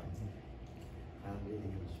 I'm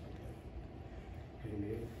reading else.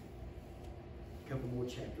 Amen. A couple more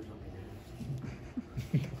chapters on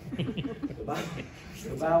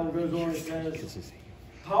the Bible goes on and says,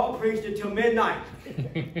 Paul preached it till midnight.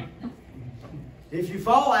 If you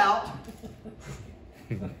fall out,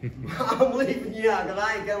 I'm leaving you out because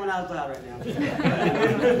I ain't coming outside right now.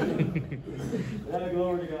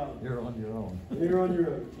 Glory to God. You're on your own. You're on your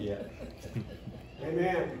own. Yeah.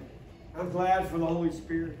 Amen. I'm glad for the Holy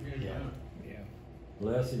Spirit. Yeah. Yeah.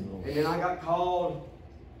 Bless Him, Lord. And then I got called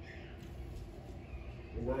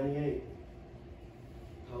in 98.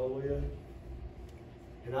 Hallelujah.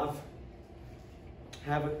 And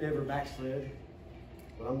haven't never backslid.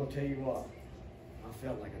 But I'm going to tell you what. I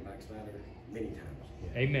felt like a backslider many times.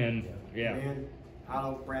 Amen. Yeah. Man, I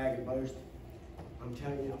don't brag and boast. I'm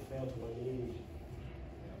telling you, I fell to my knees.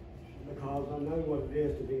 Because I know what it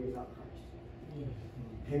is to be without Christ.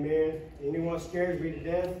 Amen. And you know what scares me to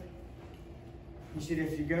death? He said,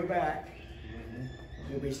 if you go back,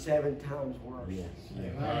 it'll be 7 times worse. Yes.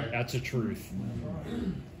 Amen. That's the truth.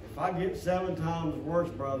 If I get 7 times worse,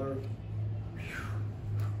 brother,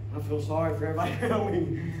 I feel sorry for everybody around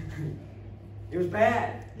me. It was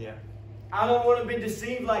bad. Yeah. I don't want to be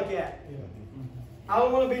deceived like that. I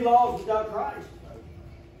don't want to be lost without Christ.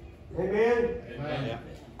 Amen. Amen. Yeah.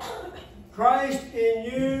 Christ in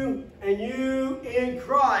you and you in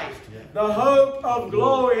Christ. The hope of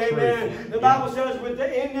glory. Amen. The Bible says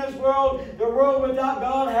in this world, the world without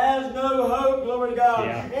God has no hope. Glory to God.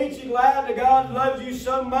 Yeah. Ain't you glad that God loves you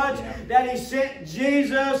so much that He sent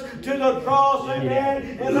Jesus to the cross?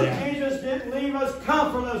 Amen. And look, Jesus didn't leave us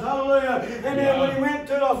comfortless. Hallelujah. And then when He went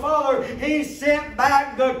to the Father, He sent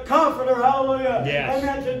back the Comforter. Hallelujah. Yes.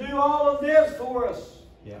 Amen. To do all of this for us.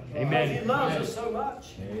 Yeah. Amen. Because He loves us so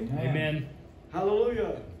much. Amen.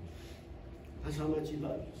 Hallelujah. That's how much He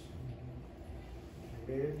loves us.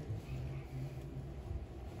 Amen.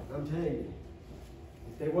 I'm telling you,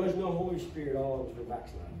 if there was no Holy Spirit, all of us would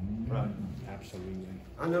backslide. Right. Absolutely.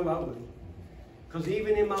 I know I would. Because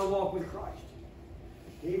even in my walk with Christ,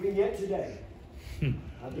 even yet today,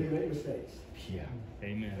 I do make mistakes. Yeah.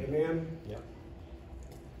 Amen. Amen. Yeah.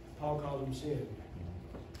 Paul called them sin.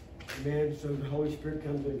 Amen. So the Holy Spirit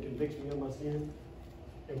comes and convicts me of my sin,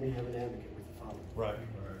 and we have an advocate with the Father. Right.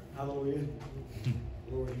 Hallelujah.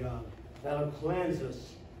 Glory to God. That'll cleanse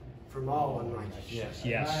us from all unrighteousness. Yes.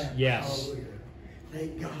 Yes. Yes. Hallelujah.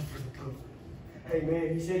 Thank God for the comfort.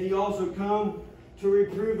 Amen. He said He also come to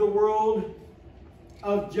reprove the world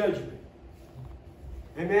of judgment.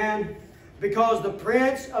 Amen. Because the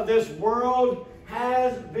prince of this world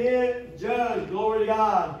has been judged. Glory to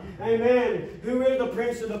God. Amen. Who is the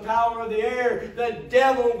prince of the power of the air? The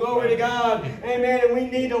devil, glory to God. Amen. And we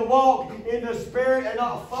need to walk in the Spirit and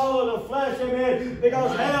not follow the flesh. Amen.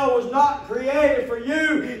 Because hell was not created for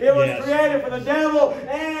you. It was created for the devil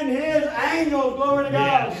and his angels, glory to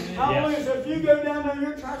God. Hallelujah. So if you go down there,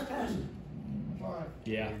 you're trespassing.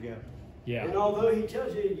 Yeah. There you go. Yeah. And although he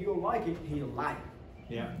tells you you don't like it, he'll like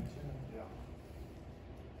it. Yeah.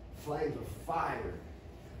 Flames of fire,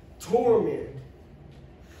 torment,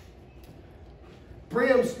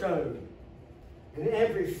 brimstone, and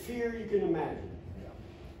every fear you can imagine,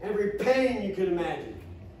 every pain you can imagine,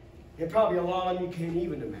 and probably a lot of them you can't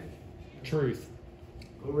even imagine. Truth.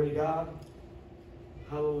 Glory to God.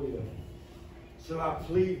 Hallelujah. So I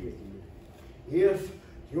plead with you, if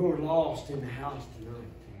you're lost in the house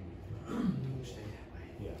tonight, don't stay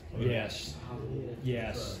that way. Yes. Hallelujah.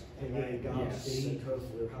 Yes. Amen. God Yes. sent us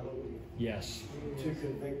there. Hallelujah. Yes. To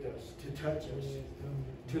convict us, to touch us,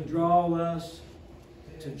 to draw us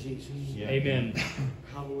to Jesus. Amen.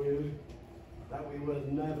 Hallelujah. That we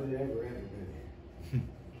would never, ever, ever do.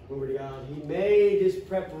 Glory to God. He made this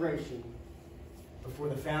preparation before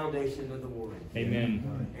the foundation of the world. Amen.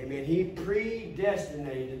 Amen. He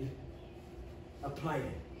predestinated a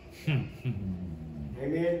plan.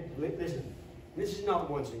 Amen. Listen, this is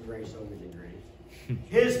not once in grace, always in grace.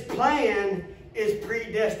 His plan is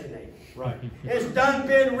predestinated. Right. It's done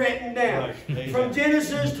been written down. Right. From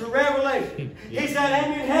Genesis to Revelation. He said,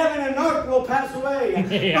 "Amen, heaven and earth will pass away,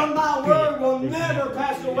 but my word will never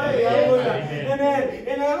pass away." Hallelujah. Amen.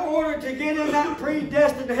 And in order to get in that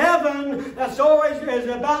predestined heaven that's always is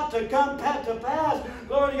about to come to pass,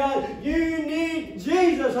 glory to God, you need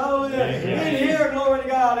Jesus. Hallelujah. In here, glory to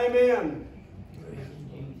God. Amen.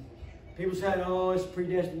 People said, "Oh, it's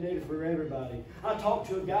predestinated for everybody." I talked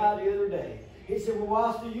to a guy the other day. He said, "Well,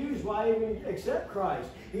 what's the use? Why even accept Christ?"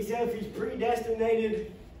 He said, "If He's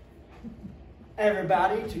predestinated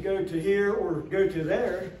everybody to go to here or go to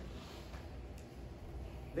there,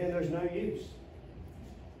 then there's no use."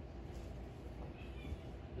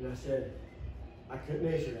 And I said, I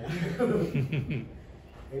couldn't answer that.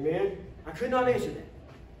 Amen? I could not answer that.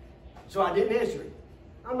 So I didn't answer it.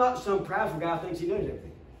 I'm not some prideful guy who thinks he knows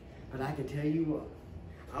everything. But I can tell you what.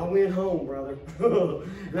 I went home, brother,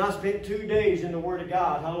 and I spent 2 days in the Word of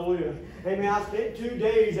God. Hallelujah. Amen. I spent 2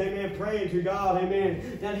 days, amen, praying to God,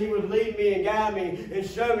 amen, that He would lead me and guide me and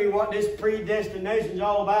show me what this predestination is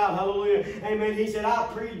all about. Hallelujah. Amen. He said, "I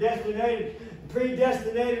predestinated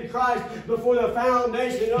Christ before the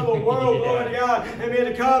foundation of the world," glory to God, amen,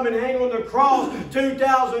 to come and hang on the cross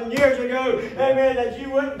 2,000 years ago, amen, that you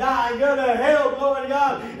wouldn't die and go to hell, glory to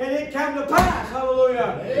God, and it came to pass,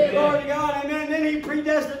 hallelujah, glory to God, amen. Then He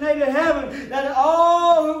predestinated heaven, that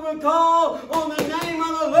all who will call on the name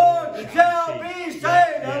of the Lord shall be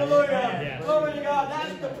saved, hallelujah, glory to God.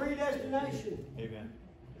 That's the predestination. Amen.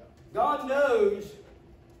 God knows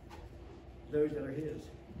those that are His.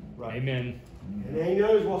 Right. Amen. And He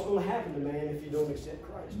knows what's going to happen to man if you don't accept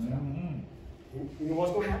Christ. Mm-hmm. You know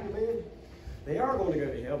what's going to happen to man? They are going to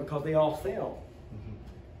go to hell because they all fell.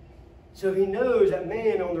 So He knows that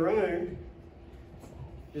man on their own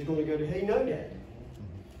is going to go to hell. He knows that.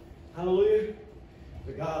 Hallelujah.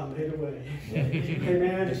 But God made a way.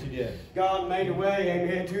 Amen. Yes, He did. God made a way,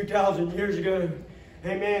 amen, 2,000 years ago.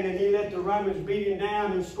 Amen. And He let the Romans beat Him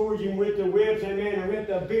down and scourge Him with the whips. Amen. And ripped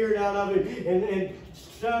the beard out of Him and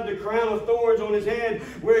shoved the crown of thorns on His head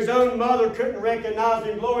where His own mother couldn't recognize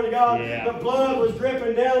Him. Glory to God. The blood was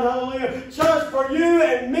dripping down. Hallelujah. Just for you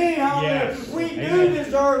and me. Hallelujah. We do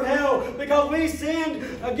deserve hell because we sinned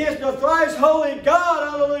against the thrice holy God.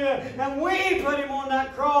 Hallelujah. And we put Him on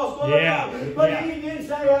that cross. Glory to God. But He didn't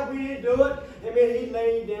say that we didn't do it. Amen. He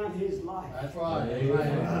laid down His life. That's right.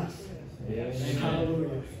 Amen. Yes.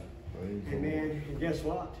 Hallelujah. Praise the Amen. And guess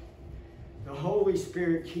what? The Holy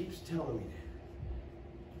Spirit keeps telling me that.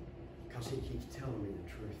 Because He keeps telling me the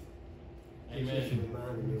truth. Amen. He's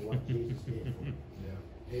reminding me of what Jesus did for me.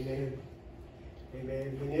 Amen. Amen.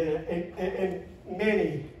 And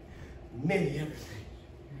many, many other things.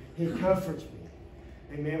 He comforts me.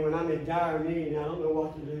 Amen. When I'm in dire need and I don't know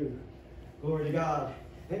what to do. Glory to God.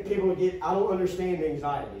 And people I don't understand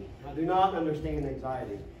anxiety. I do not understand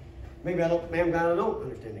anxiety. Maybe I don't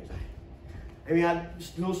understand anxiety. I mean, I'm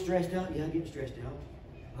still stressed out. Yeah, I get stressed out.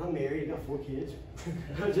 I'm married. I got 4 kids.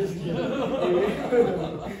 I'm just kidding.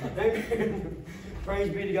 Amen. Praise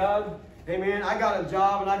be to God. Amen. I got a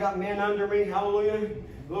job and I got men under me. Hallelujah.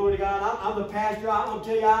 Glory to God. I'm the pastor. I'm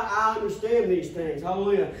telling you, I understand these things.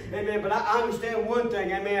 Hallelujah. Amen. But I understand one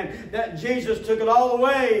thing. Amen. That Jesus took it all the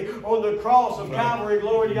way on the cross of Calvary.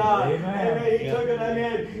 Glory to God. Amen. He took it.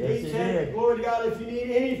 Amen. Yes, He said, glory to God, if you need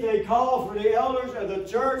anything, call for the elders of the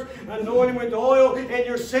church, anoint him with the oil, and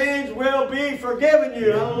your sins will be forgiven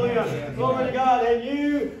you. Hallelujah. Glory to God. And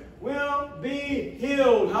you will be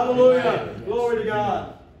healed. Hallelujah. Glory to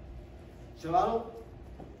God. So I'll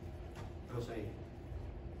say,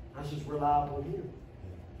 I just rely upon him.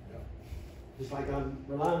 Just like I'm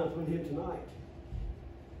relying upon him tonight.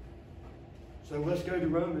 So let's go to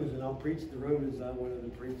Romans, and I'll preach the Romans I wanted to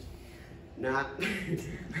preach. Not.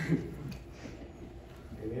 Amen.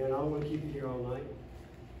 I don't want to keep you here all night.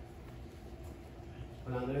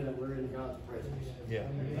 But I know that we're in God's presence. Yeah.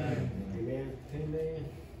 Amen. Amen.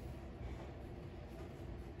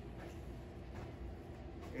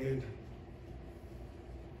 And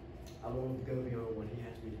I want him to go beyond what he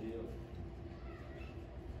has me to do.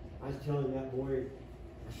 I was telling that boy, I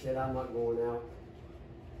said, I'm not going out.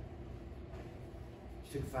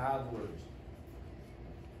 It took 5 words.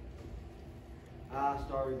 I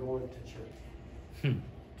started going to church.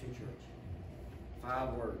 To church.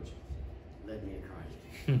 5 words led me to Christ.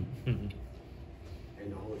 And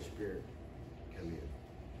the Holy Spirit come in.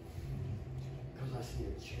 Because I seen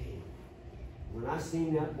it change. When I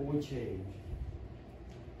seen that boy change,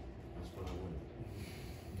 that's what I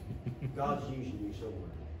wanted. God's using you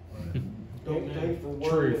somewhere. Don't think for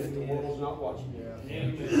one minute the world's not watching you.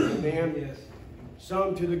 Amen. Yes.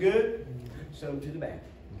 Some to the good, some to the bad.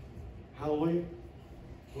 Hallelujah.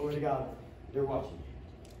 Glory to God. They're watching you.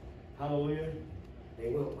 Hallelujah. They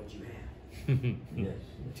want what you have. Yes.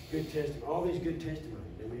 It's good testimony. All these good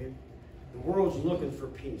testimonies. Amen. The world's looking for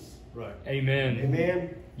peace. Right. Amen.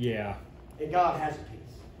 Amen. Yeah. And God has a peace.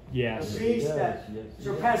 Yes. A peace that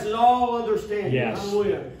surpasses all understanding. Yes.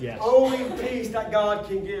 Hallelujah. Yes. Only peace that God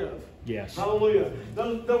can give. Yes. Hallelujah.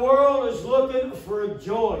 The world is looking for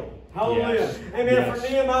joy. Hallelujah. Yes. Amen. Yes. For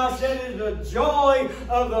Nehemiah said, the joy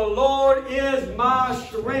of the Lord is my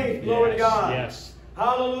strength. Glory to God. Yes.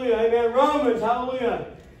 Hallelujah. Amen. Romans. Hallelujah.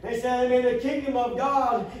 They said, amen, the kingdom of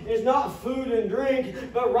God is not food and drink,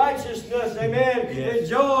 but righteousness, amen, Yes. and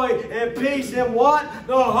joy and peace in what?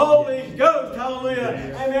 The Holy Ghost, hallelujah.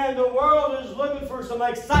 Yes. Amen, the world is looking for some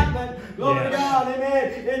excitement, glory to God,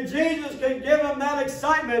 amen, and Jesus can give them that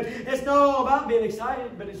excitement. It's not all about being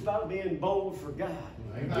excited, but it's about being bold for God.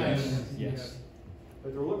 Yes. Yes.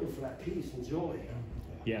 But they're looking for that peace and joy.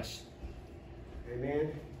 Yes.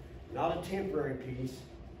 Amen. Not a temporary peace.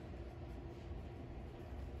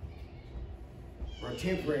 Or a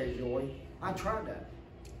temporary joy. I tried that.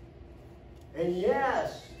 And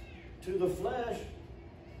yes, to the flesh,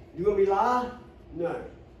 you gonna be lying? No.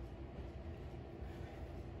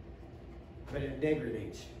 But it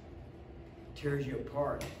degrades, tears you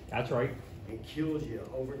apart. That's right. And kills you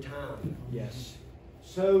over time. Yes.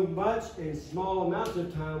 So much in small amounts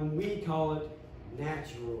of time, we call it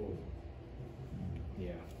natural.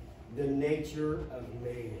 Yeah. The nature of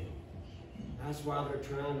man. That's why they're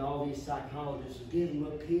trying, all these psychologists, to give them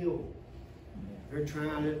a pill. They're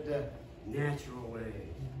trying it the natural way.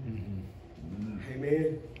 Mm-hmm.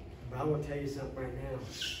 Amen. But I want to tell you something right now.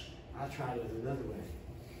 I tried it another way.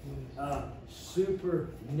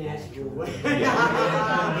 Supernatural way.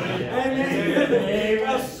 Amen.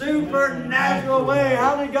 A supernatural way.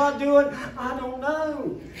 How did God do it? I don't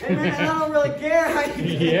know. Amen. And I don't really care how you do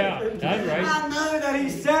it. Yeah, that's right. I know that He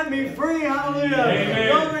set me free. Hallelujah. Amen.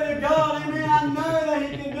 Glory to God. Amen. I know that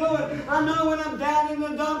He can do it. I know when I'm down in the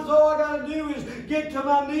dumps, all I got to do is get to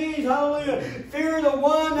my knees. Hallelujah. Fear the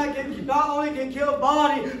one that can not only can kill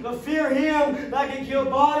body, but fear Him that can kill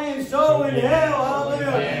body and soul in hell.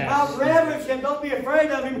 Hallelujah. Yes. I reverence Him. Don't be afraid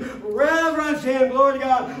of Him. Reverence Him. Glory to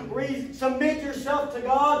God. Submit yourself to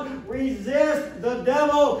God. Resist the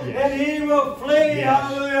devil, Yes. and he will flee. Yes.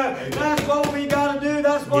 Hallelujah. That's what we got to do.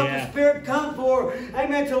 That's what the Spirit comes for.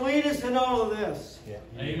 Amen. To lead us in all of this. Yeah.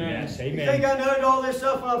 Amen. Yes. You think Amen. I noted all this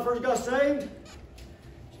stuff when I first got saved?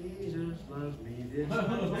 Jesus loves me this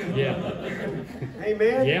much. Yeah.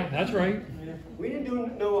 Amen. Yeah, that's right. We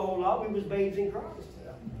didn't know a whole lot. We was babes in Christ.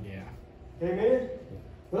 Yeah. Amen.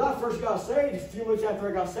 When I first got saved, a few months after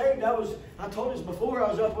I got saved, I told this before, I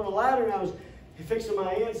was up on a ladder and I was fixing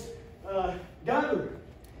my aunt's gutter.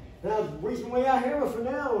 And I was reaching way out here with a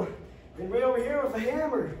nail and way over here with a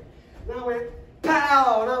hammer. And I went,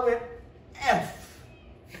 pow! And I went, F!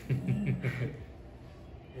 And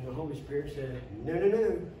the Holy Spirit said, no, no,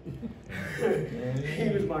 no. He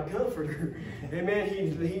was my comforter. Amen.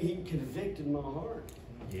 He convicted my heart.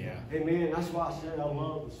 Yeah. Amen. That's why I said I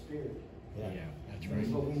love the Spirit. Yeah, that's That's right.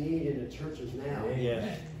 what we need in the churches now.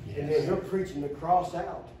 Yes. And then they're preaching the cross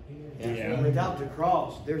out. And Yeah. without the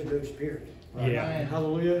cross, there's no spirit. Yeah.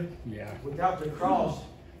 Hallelujah. Yeah. Without the cross,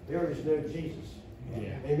 there is no Jesus.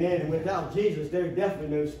 Yeah. Amen. And without Jesus, there's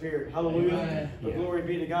definitely no spirit. Hallelujah. Amen. But Yeah. glory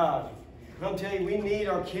be to God. I'm telling you, we need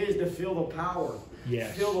our kids to feel the power.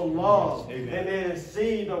 Yes. Feel the love. Amen. Amen. And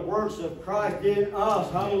see the works of Christ in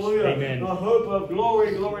us. Hallelujah. Amen. The hope of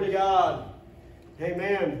glory. Glory to God.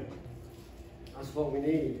 Amen. That's what we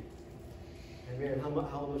need. Amen. How much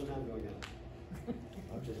time do I got?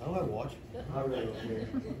 I don't have to watch. I really don't care.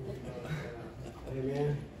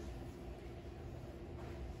 Amen.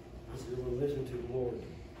 I said, we'll listen to the Lord.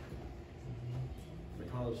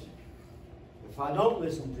 Because if I don't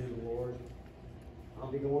listen to the Lord,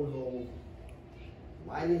 I'll be going home.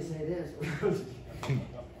 Why didn't you say this?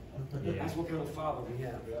 Yeah. That's what kind of father we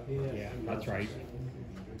have. Yeah, that's right.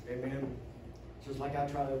 Amen. Just like I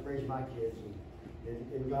try to raise my kids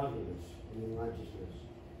in godliness and in righteousness.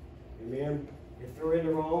 Amen. If they're in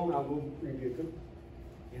the wrong, I will rebuke them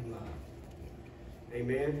in love.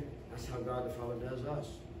 Amen. That's how God the Father does us.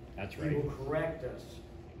 That's He right. will correct us.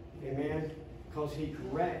 Amen. Because He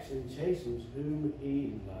corrects and chastens whom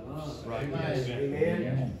He loves. Right. Yes. Amen.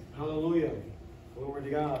 Amen. Hallelujah. Glory to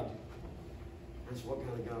God. That's what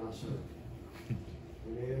kind of God I serve.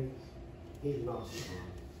 Amen. He's an awesome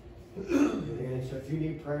God. Amen. So if you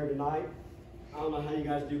need prayer tonight, I don't know how you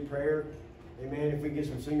guys do prayer. Amen. If we get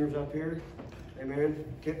some singers up here. Amen.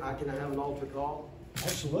 Can I have an altar call?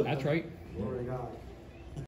 Absolutely. That's right. Glory to God.